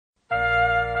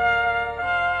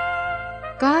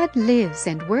God lives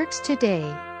and works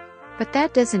today, but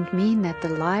that doesn't mean that the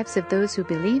lives of those who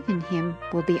believe in Him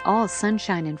will be all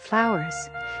sunshine and flowers.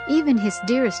 Even His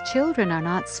dearest children are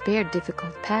not spared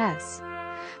difficult paths.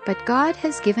 But God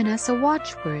has given us a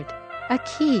watchword, a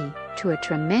key to a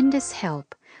tremendous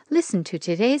help. Listen to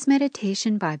today's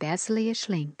meditation by Basilea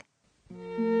Schlink.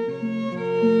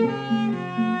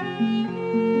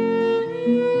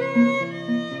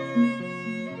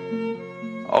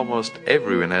 Almost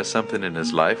everyone has something in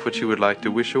his life which he would like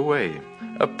to wish away,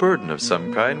 a burden of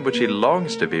some kind which he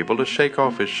longs to be able to shake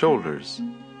off his shoulders.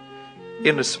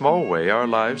 In a small way, our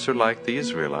lives are like the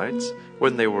Israelites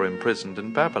when they were imprisoned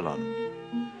in Babylon.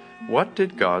 What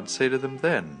did God say to them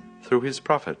then, through His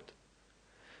prophet?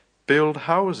 Build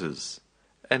houses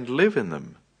and live in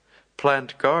them.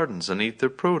 Plant gardens and eat their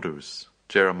produce.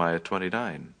 Jeremiah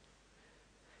 29.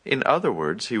 In other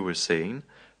words, He was saying,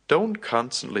 don't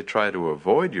constantly try to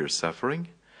avoid your suffering.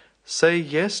 Say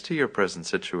yes to your present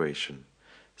situation.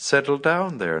 Settle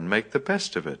down there and make the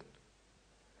best of it.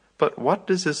 But what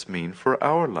does this mean for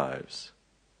our lives?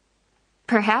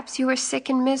 Perhaps you are sick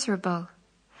and miserable.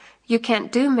 You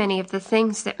can't do many of the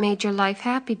things that made your life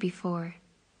happy before.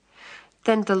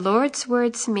 Then the Lord's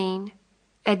words mean,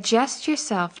 adjust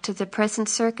yourself to the present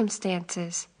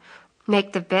circumstances.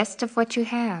 Make the best of what you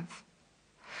have.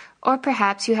 Or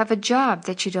perhaps you have a job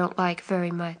that you don't like very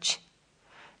much.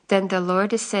 Then the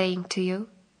Lord is saying to you,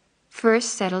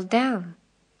 first settle down.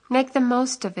 Make the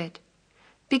most of it.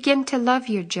 Begin to love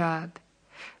your job.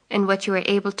 And what you are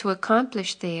able to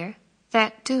accomplish there,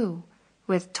 that do,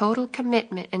 with total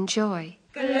commitment and joy.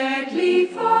 Gladly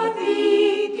for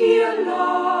thee, dear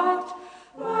Lord,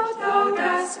 what thou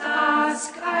dost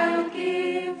ask I'll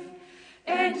give,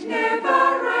 and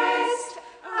never rest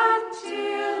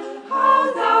until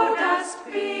how thou dost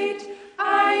bid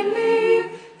I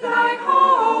live, thy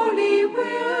holy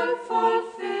will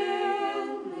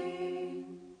fulfilling.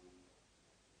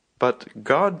 But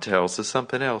God tells us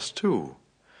something else too.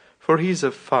 For He's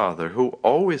a Father who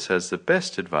always has the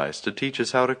best advice to teach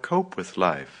us how to cope with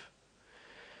life.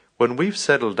 When we've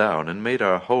settled down and made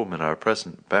our home in our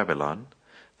present Babylon,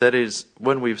 that is,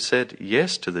 when we've said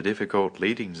yes to the difficult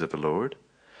leadings of the Lord,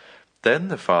 then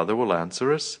the Father will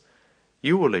answer us,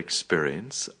 you will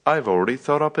experience, I've already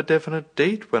thought up a definite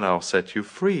date when I'll set you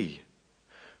free.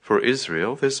 For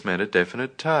Israel, this meant a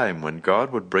definite time when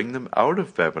God would bring them out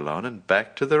of Babylon and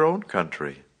back to their own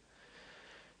country.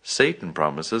 Satan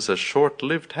promises a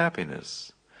short-lived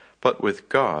happiness, but with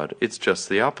God it's just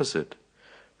the opposite.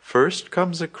 First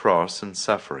comes a cross and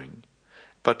suffering,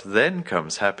 but then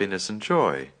comes happiness and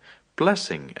joy,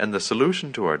 blessing and the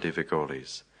solution to our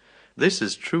difficulties. This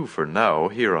is true for now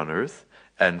here on earth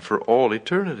and for all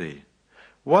eternity.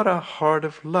 What a heart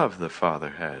of love the Father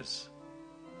has!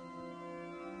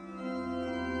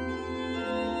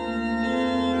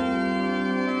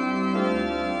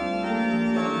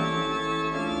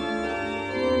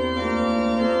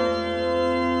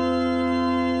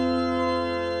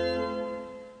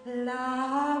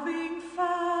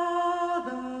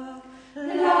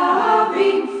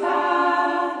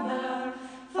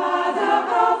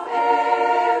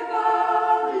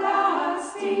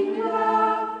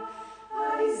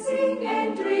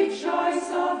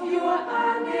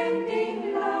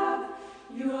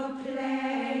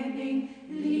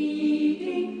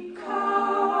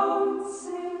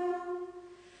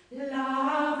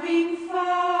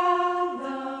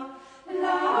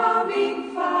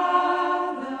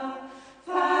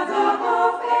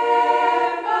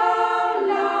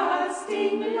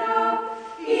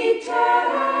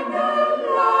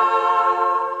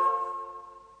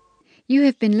 You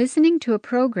have been listening to a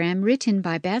program written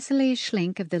by Basilea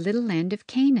Schlink of the Little Land of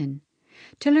Canaan.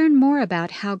 To learn more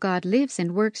about how God lives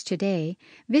and works today,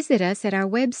 visit us at our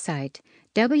website,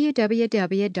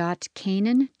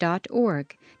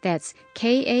 www.canaan.org. That's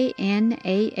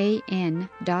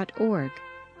KANAAN.org.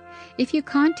 If you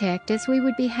contact us, we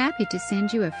would be happy to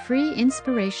send you a free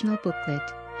inspirational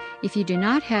booklet. If you do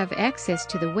not have access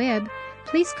to the web,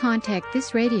 please contact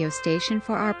this radio station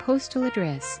for our postal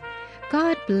address.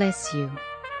 God bless you.